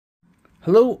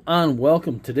Hello and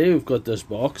welcome. Today we've got this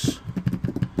box.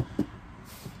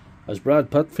 As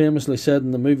Brad Pitt famously said in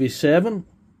the movie Seven,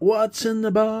 what's in the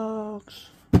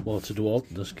box? Well, it's a Dewalt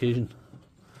on this occasion.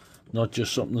 Not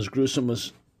just something as gruesome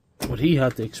as what he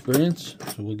had to experience.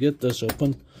 So we'll get this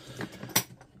open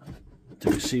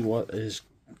to see what is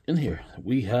in here.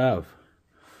 We have,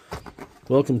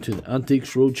 welcome to the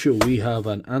Antiques Roadshow. We have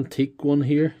an antique one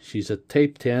here. She's a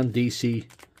Type 10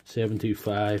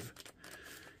 DC725.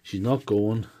 She's not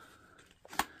going.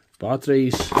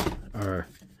 Batteries are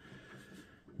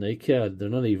NiCad. They're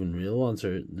not even real ones.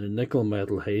 They're nickel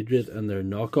metal hydrate and they're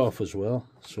knockoff as well.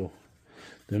 So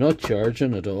they're not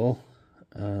charging at all.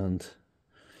 And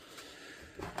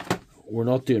we're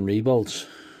not doing rebuilds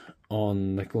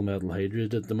on nickel metal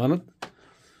hydrate at the minute.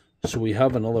 So we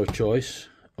have another choice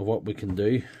of what we can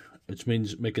do, which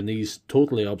means making these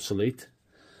totally obsolete.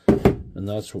 And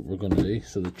that's what we're going to do.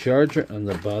 So the charger and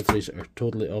the batteries are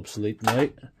totally obsolete now.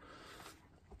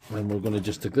 And we're going to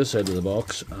just take this out of the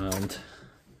box and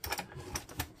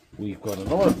we've got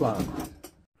another plan.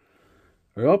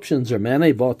 Our options are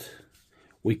many, but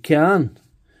we can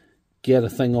get a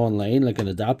thing online, like an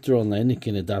adapter online. You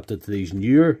can adapt it to these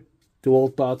newer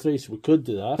Dewalt batteries. We could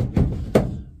do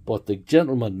that. But the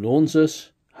gentleman who owns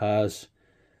this has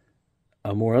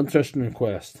a more interesting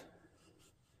request.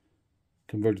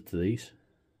 Convert it to these.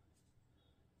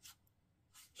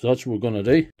 So that's what we're going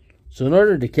to do. So in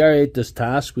order to carry out this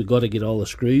task, we've got to get all the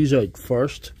screws out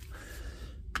first.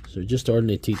 So just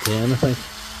ordinary T10, I think.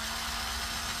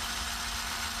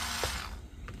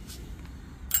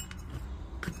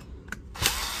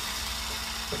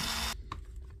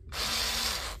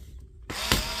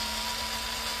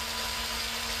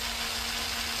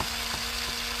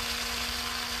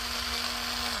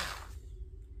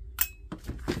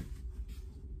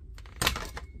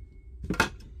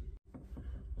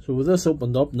 So with this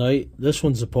opened up now, this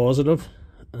one's a positive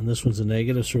and this one's a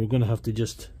negative, so we're going to have to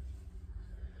just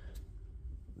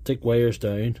take wires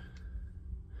down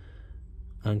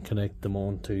and connect them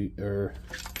onto our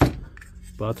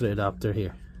battery adapter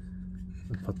here.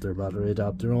 And put their battery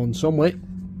adapter on some way.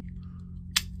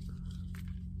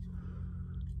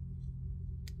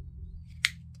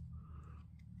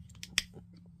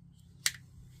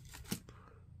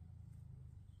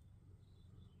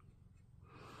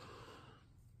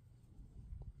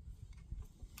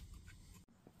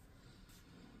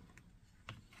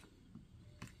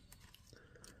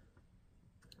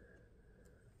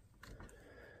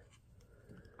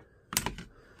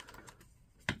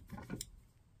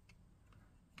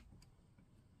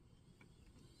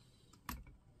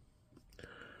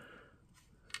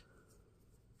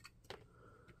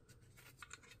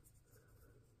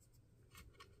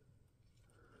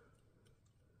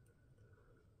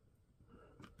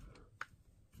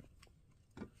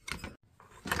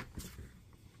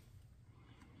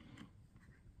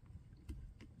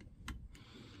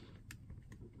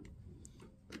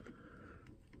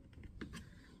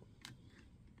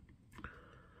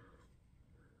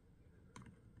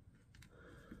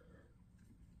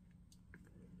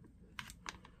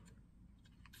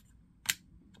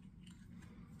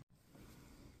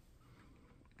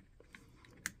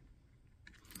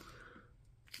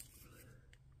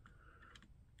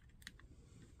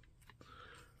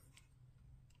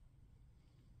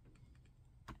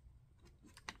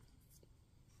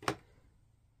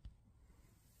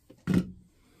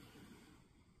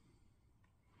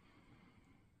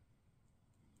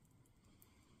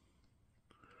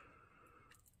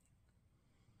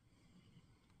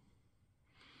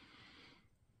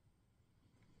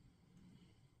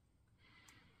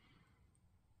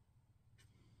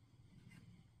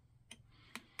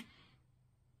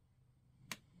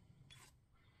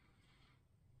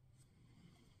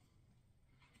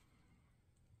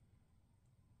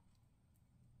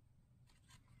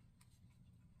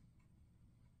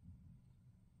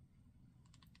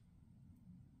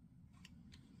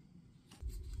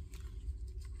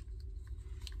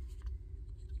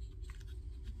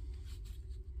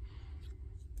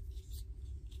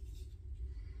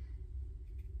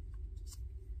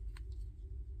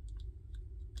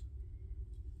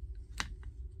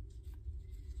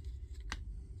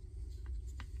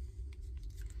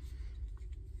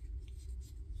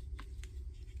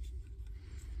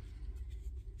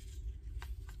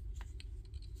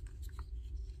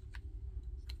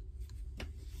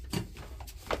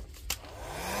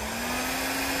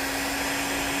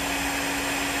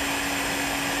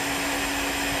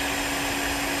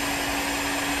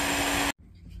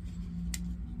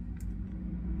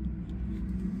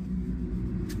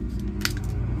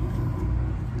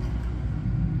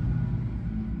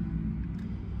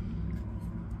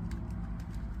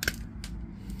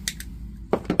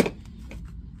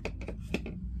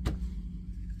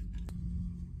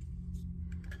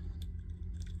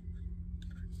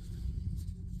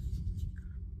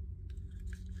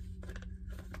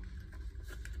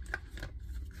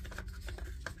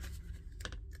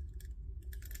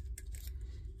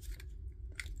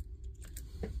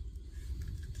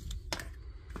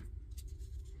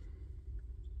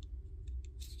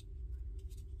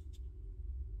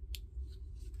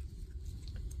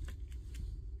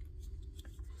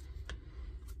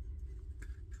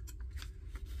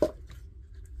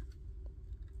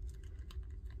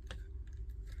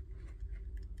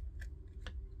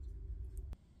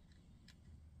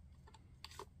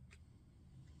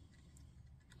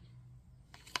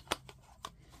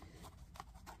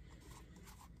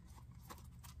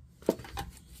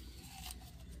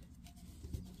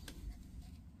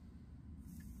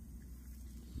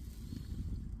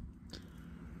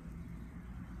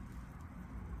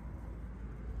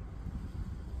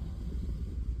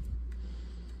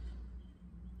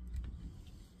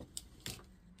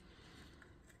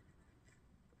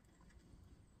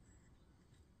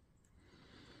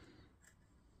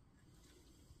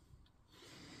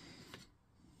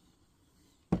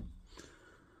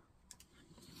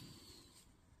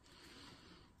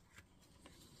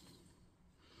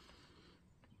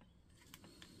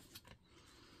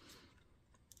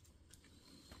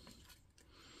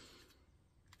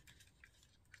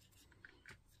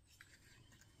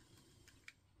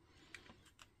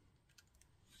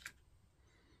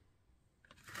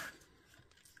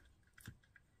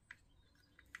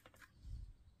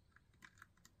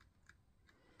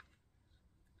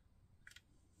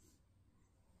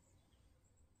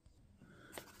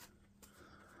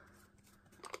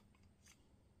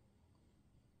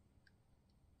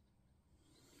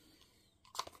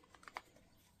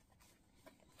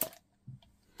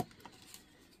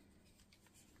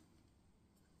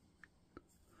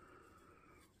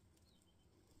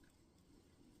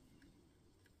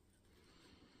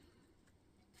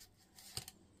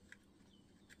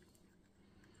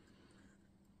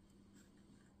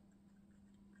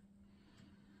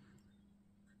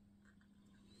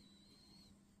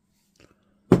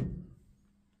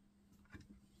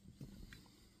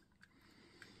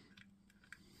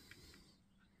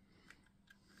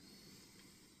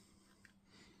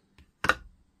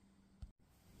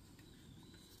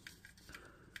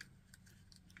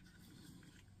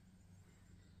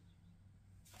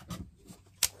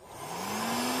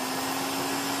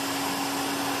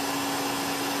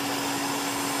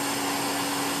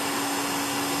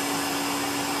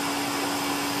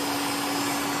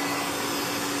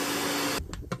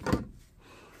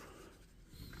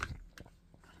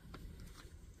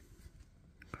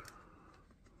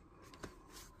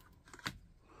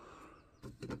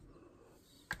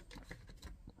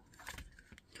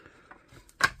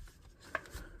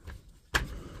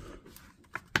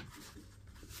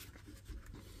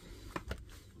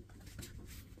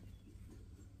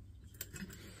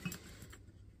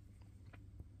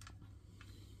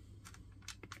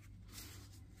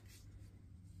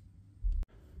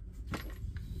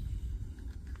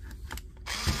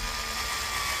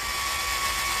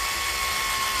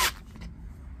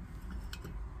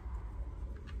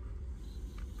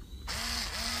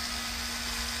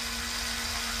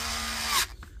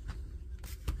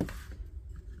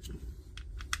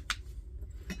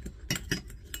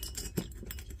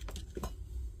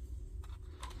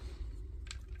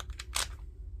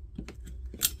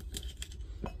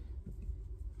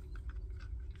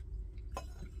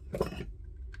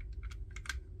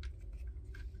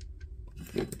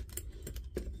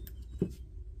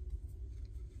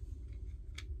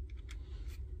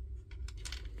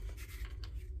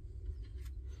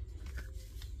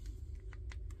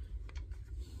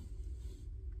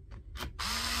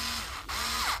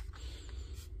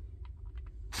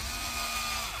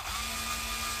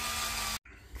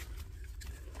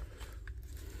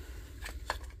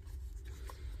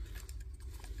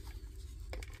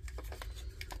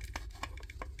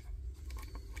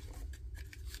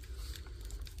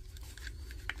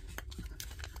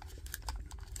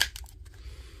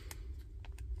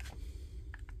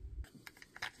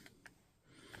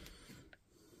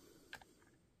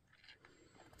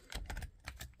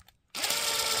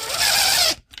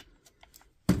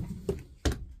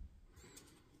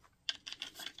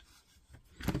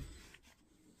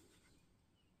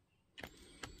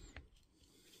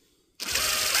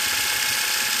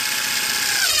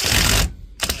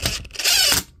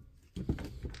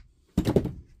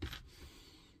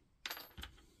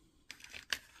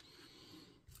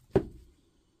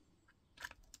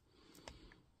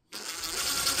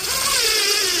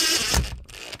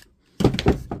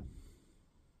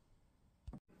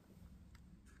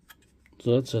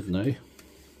 So that's it now.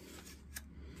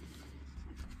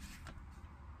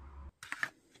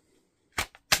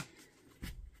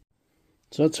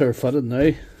 So that's her fitted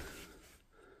now.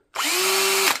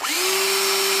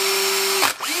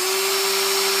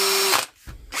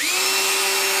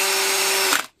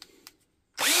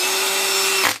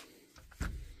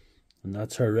 And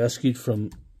that's her rescued from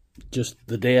just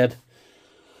the dead.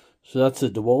 So that's a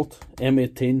Dewalt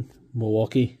M18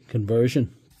 Milwaukee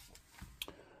conversion.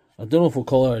 I don't know if we'll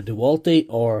call her a Dewalt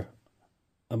or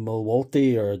a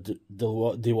Milwaukee or a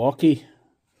Milwaukee.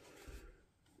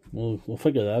 We'll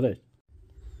figure that out.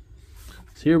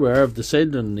 So here we are. I've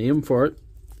decided on a name for it.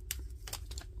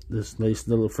 This nice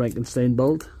little Frankenstein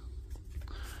build.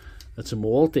 It's a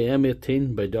Milwaukee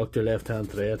M18 by Dr. Left Hand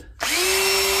Thread.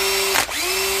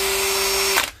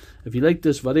 If you like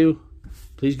this video,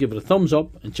 please give it a thumbs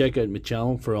up and check out my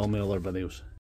channel for all my other videos.